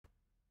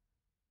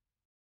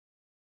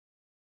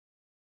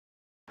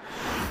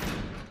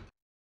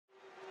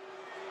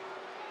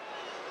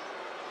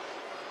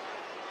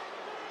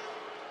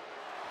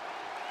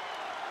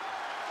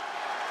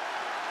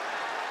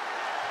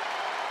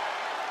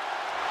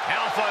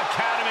Alpha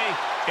Academy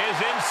is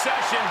in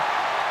session.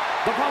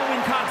 The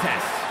following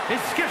contest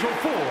is scheduled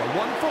for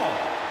one fall.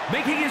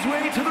 Making his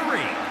way to the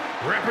ring,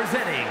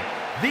 representing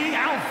the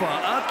Alpha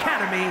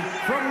Academy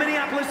from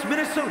Minneapolis,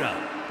 Minnesota,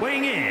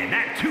 weighing in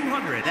at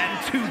 202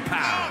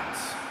 pounds,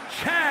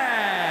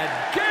 Chad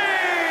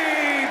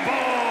Gable!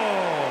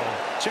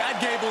 Chad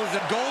Gable is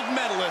a gold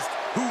medalist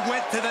who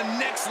went to the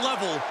next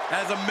level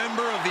as a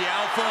member of the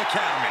Alpha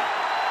Academy.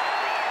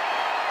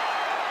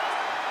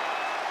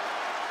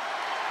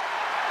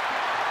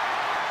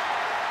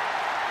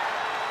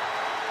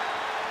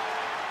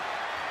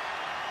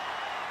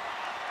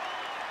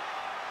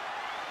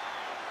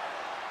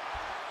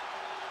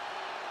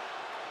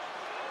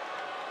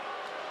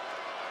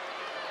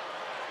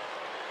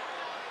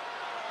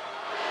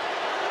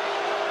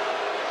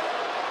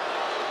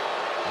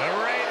 The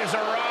rain has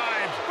arrived.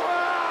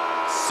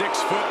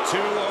 6'2",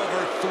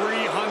 over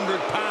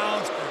 300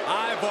 pounds.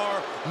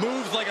 Ivar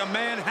moves like a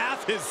man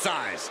half his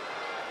size.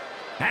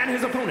 And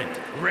his opponent,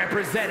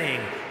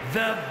 representing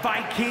the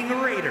Viking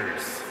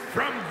Raiders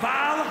from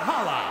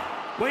Valhalla,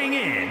 weighing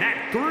in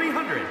at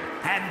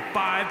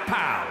 305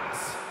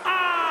 pounds,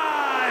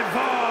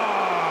 Ivar!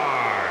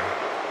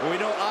 We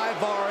know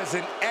Ivar is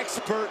an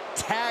expert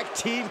tag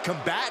team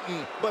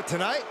combatant, but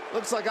tonight,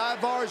 looks like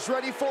Ivar is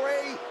ready for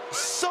a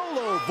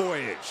solo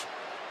voyage.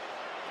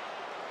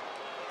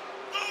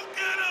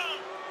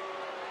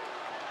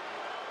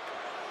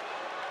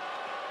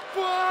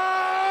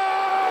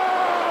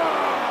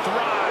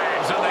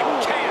 Thrives on the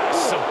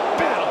chaos of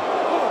battle.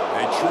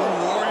 A true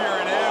warrior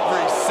in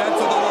every sense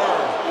of the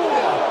word.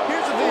 Yeah,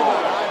 here's the thing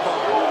about Ivar.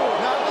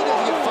 Not only does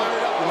he get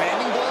fired up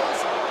landing blows,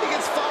 he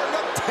gets fired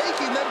up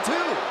taking them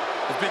too.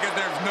 It's because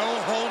there's no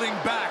holding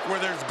back where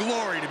there's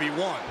glory to be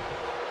won.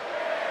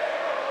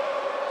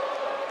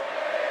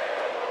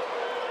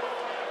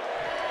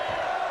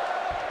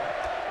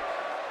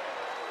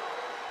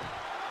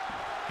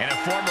 And a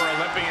former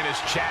Olympian is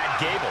Chad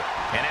Gable,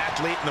 an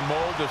athlete in the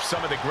mold of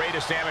some of the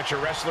greatest amateur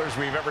wrestlers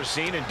we've ever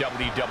seen in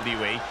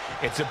WWE.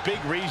 It's a big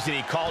reason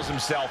he calls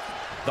himself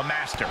the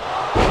Master.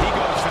 He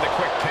goes for the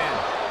quick pin.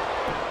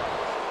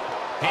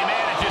 He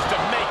manages to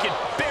make it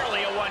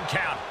barely a 1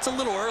 count. It's a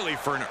little early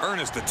for an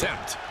earnest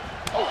attempt.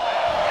 Oh.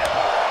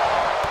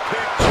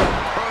 Picture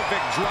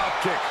perfect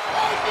drop kick.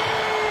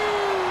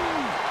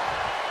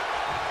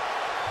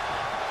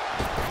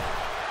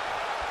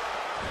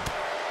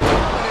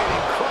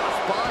 Dominating cross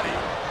body.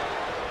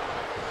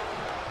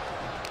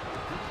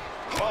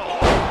 Oh,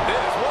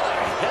 this, what a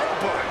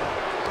headbutt.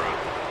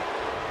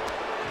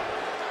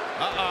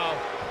 Uh-oh,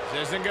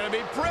 this isn't gonna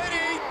be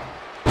pretty.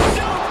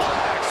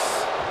 Suplex.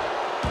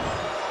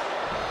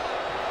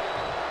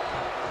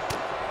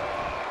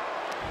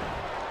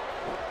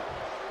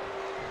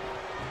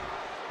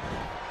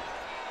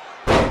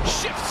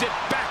 Shifts it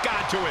back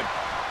onto him.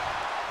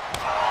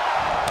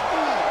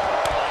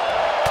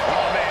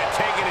 Oh, man,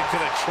 taking it to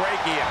the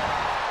trachea.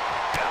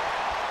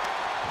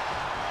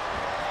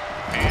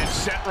 And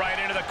set right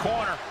into the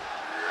corner.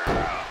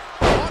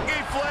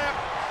 Monkey flip.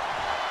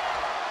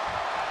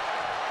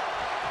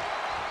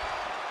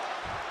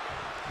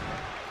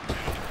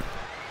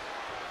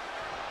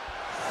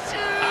 I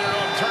don't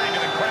know if turning to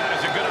the crowd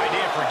is a good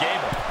idea for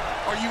Gable.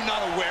 Are you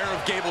not aware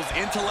of Gable's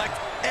intellect?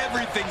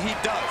 Everything he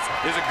does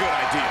is a good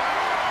idea.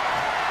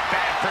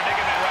 Bad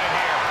predicament right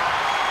here.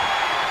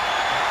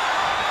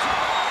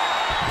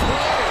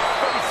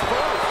 Face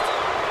first.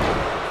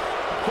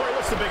 Corey,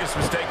 what's the biggest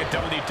mistake a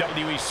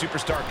WWE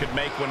superstar could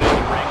make when in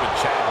the ring with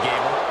Chad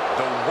Gable?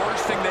 The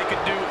worst thing they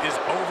could do is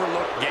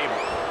overlook Gable.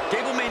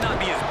 Gable may not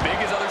be as big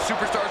as other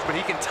superstars, but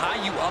he can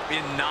tie you up in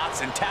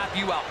knots and tap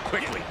you out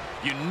quickly.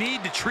 You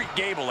need to treat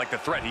Gable like the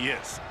threat he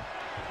is.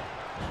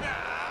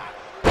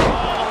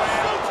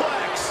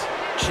 Suplex!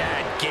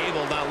 Chad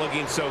Gable not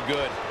looking so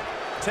good.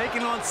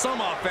 Taking on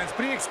some offense,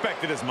 but he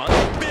expected as much.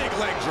 Big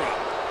leg drop.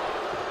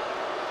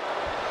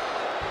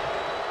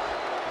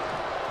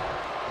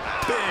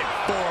 Big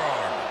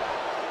forearm.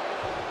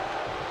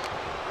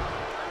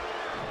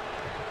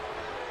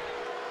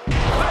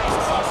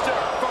 Facebuster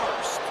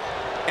first.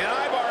 And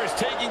Ivar is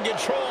taking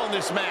control in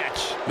this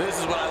match. This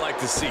is what I like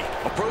to see.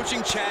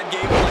 Approaching Chad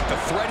Gable like the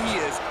threat he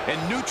is and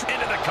neutral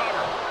Into the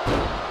cover.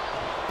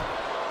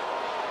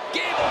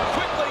 Gable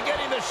quickly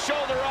getting the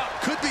shoulder up.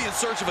 could be in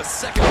search of a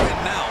second win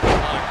now.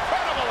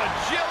 Incredible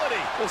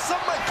agility. Well,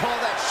 some might call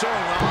that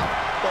showing off,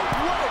 but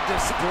what a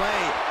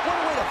display. What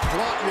a way to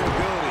flaunt your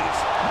abilities.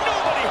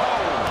 Nobody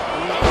home.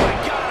 Oh, my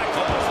God, a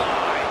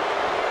clothesline.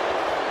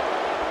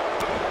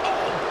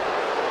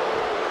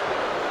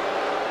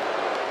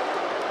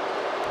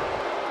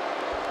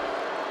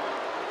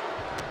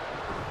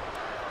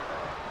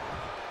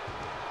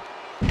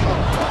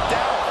 Put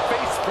down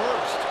face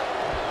first.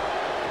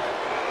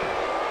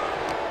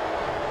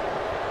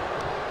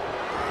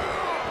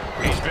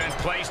 He's been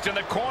placed in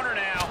the corner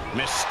now.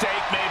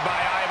 Mistake made by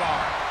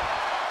Ivar.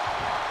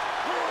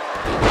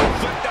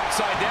 Flipped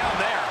upside down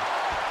there.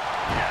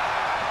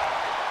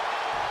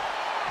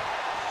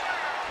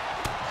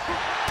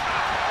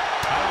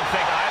 I don't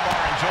think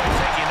Ivar enjoyed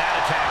taking that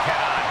attack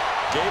head on.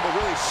 Gable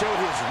really showed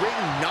his ring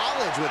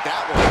knowledge with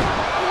that one.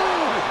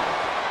 Ooh.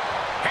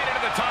 Headed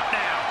to the top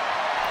now.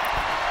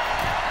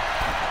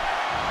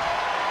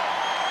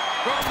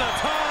 From the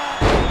top.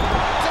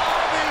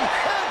 Diving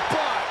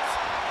headbutt.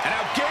 And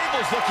now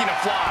Gable's looking to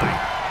fly.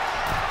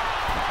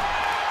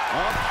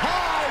 Up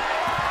high.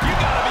 You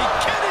gotta be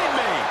kidding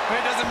me.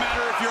 It doesn't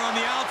matter if you're on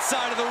the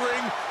outside of the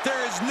ring.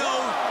 There is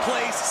no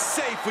place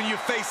safe when you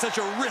face such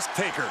a risk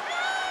taker.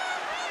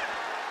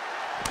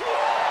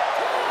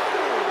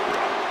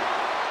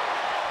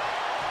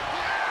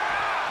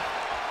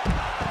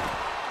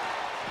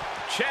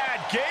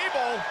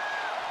 Gable.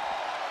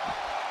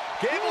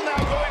 Gable now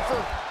going for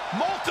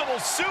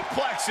multiple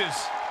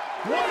suplexes.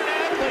 What an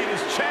athlete is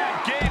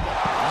Chad Gable.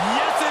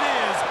 Yes, it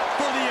is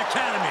for the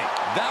Academy.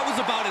 That was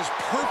about as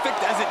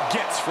perfect as it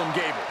gets from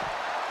Gable.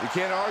 You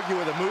can't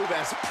argue with a move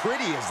as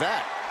pretty as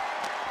that.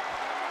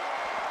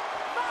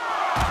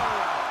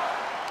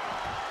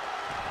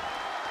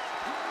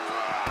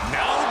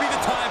 Now would be the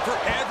time for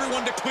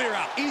everyone to clear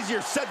out. Easier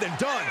said than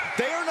done.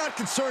 They are not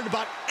concerned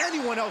about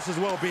anyone else's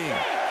well-being.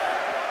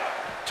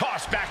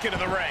 Tossed back into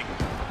the ring.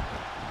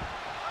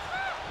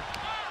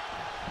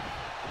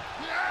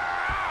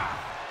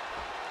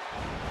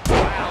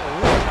 Wow,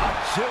 what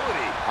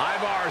agility.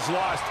 Ivar's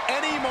lost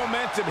any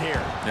momentum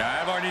here.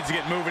 Yeah, Ivar needs to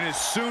get moving as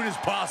soon as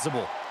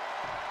possible.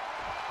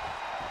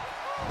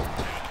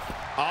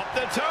 Up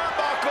the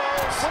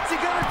turnbuckles. What's he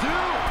gonna do?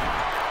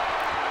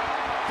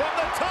 From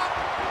the top.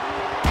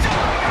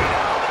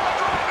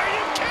 Are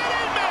you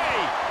kidding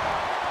me?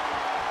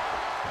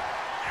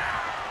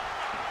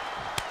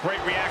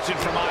 Great reaction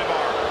from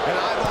Ivar. And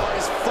Ivar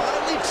is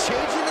finally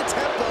changing the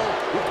tempo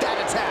with that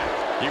attack.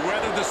 He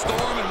weathered the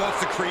storm and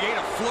wants to create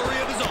a flurry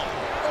of his own.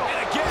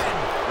 And again,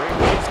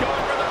 he's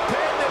going for the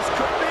pin. This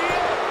could be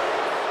it.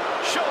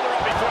 Shoulder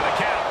up before the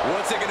count.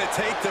 What's it going to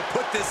take to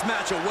put this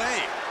match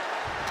away?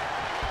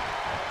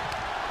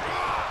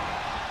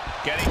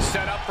 Getting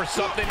set up for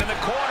something in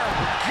the corner.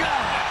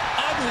 God,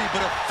 ugly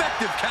but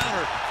effective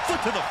counter.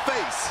 Foot to the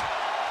face.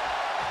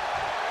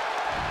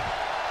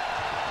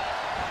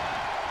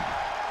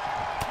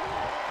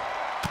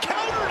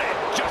 Countered it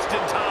just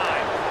in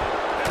time.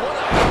 What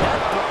a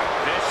headbutt.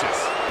 Vicious.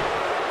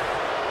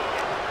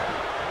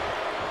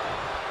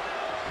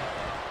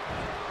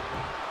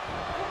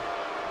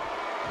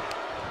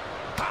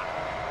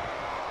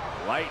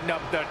 Lighten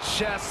up the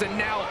chest and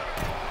now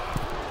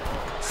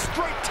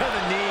straight to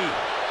the knee.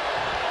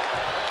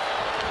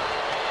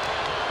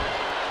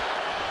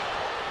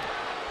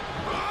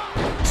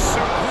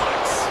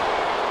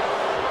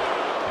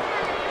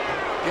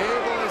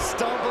 Gable is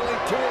stumbling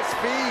to his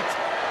feet.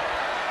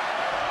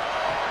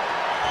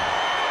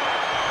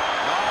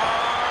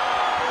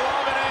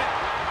 Loving it.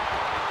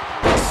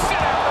 Sit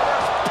out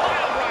reverse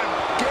pile run.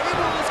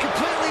 Gable is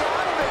completely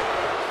out of it.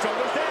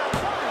 Shoulders down.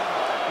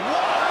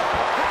 What?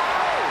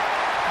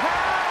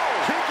 How?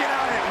 Kicking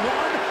out at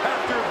one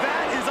after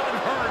that is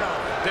unheard of.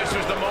 This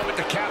was the moment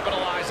to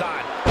capitalize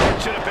on.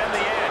 That should have been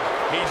the end.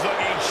 He's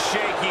looking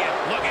shaky and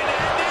looking to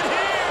end it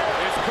here.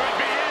 This could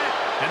be it.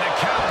 And the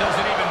count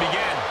doesn't even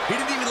begin. He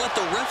didn't even let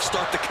the ref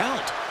start the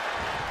count.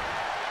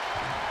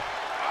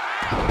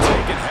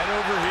 Taking head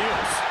over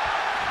heels.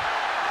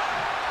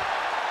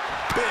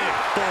 Big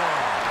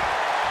forearm.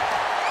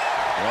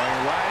 Going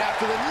right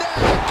after the neck.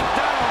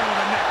 Down on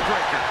the neck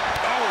breaker.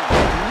 Oh,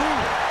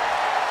 brutal.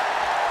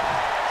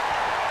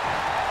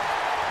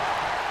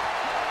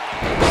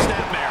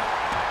 Snapmare.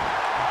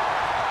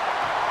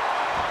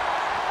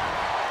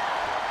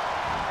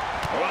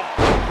 Oh,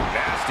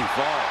 nasty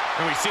fall.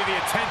 And we see the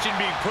attention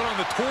being put on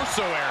the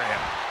torso area.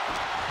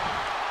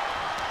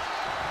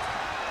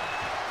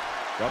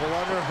 Double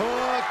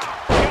underhook.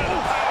 Good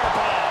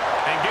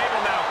powerbomb. And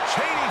Gable now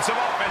chaining some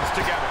offense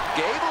together.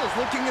 Gable is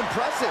looking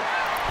impressive.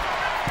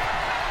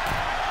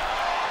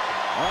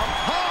 Up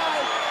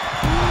high.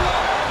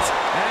 What?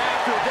 And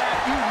after that,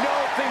 you know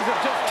things have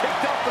just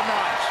kicked up a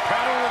notch.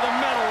 Pedal to the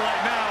metal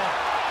right now.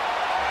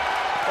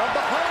 From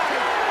behind.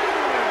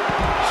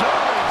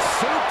 German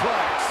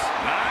suplex.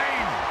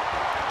 9.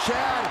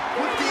 Chad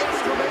with the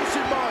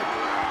exclamation mark.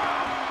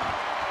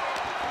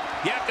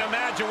 You have to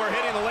imagine we're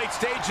hitting the late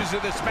stages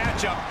of this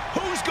matchup.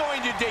 Who's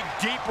going to dig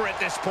deeper at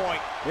this point?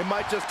 It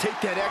might just take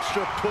that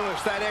extra push,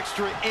 that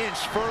extra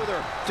inch further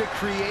to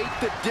create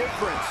the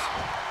difference.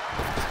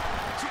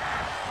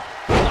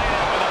 Laid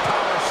out with a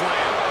power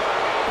slam.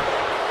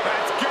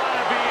 That's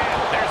gotta be it.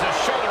 There's a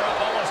shoulder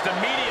up almost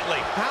immediately.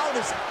 How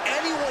does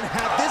anyone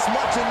have this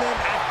much in them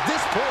at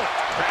this point?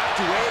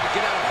 Crafty way to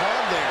get out of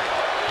harm there.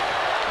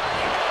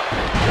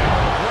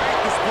 Great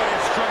display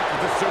of strength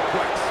with the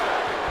suplex.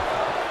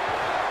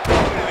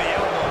 The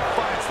elbow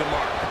finds the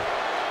mark.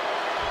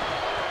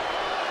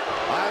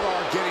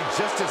 Ivar getting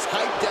just as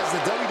hyped as the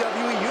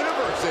WWE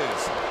Universe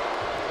is.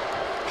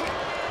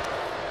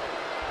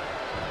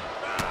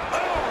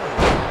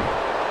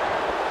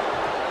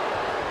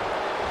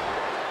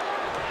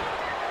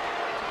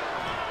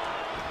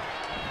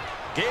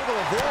 Gable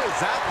avoids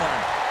that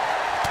one.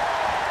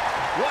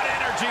 What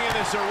energy in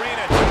this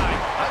arena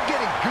tonight. I'm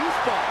getting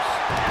goosebumps.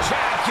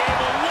 Chad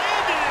Gable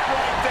landed it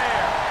right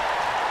there.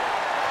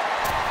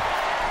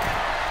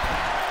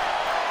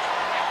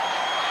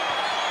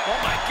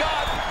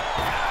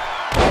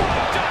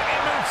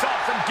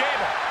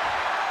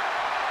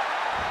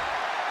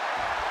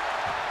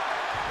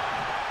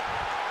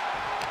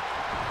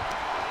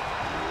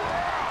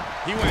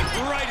 He went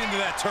right into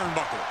that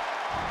turnbuckle.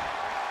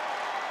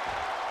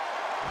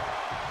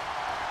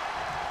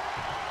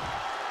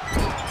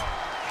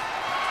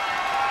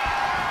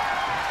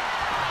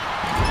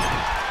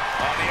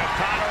 On the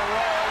O'Connor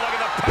roll, look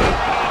at the power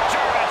of the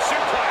German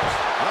suplex.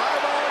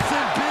 Ivar's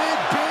in big,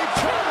 big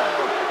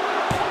trouble.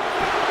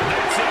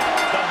 That's it.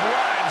 The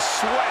blood and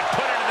sweat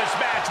put into this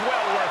match.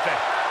 Well worth it.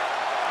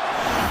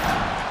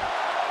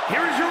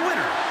 Here is your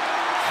winner,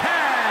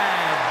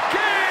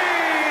 Gable.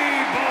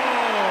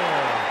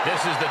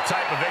 This is the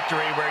type of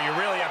victory where you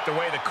really have to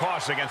weigh the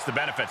costs against the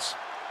benefits.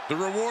 The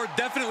reward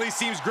definitely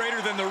seems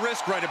greater than the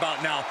risk right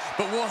about now,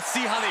 but we'll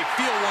see how they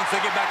feel once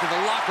they get back to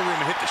the locker room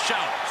and hit the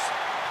showers.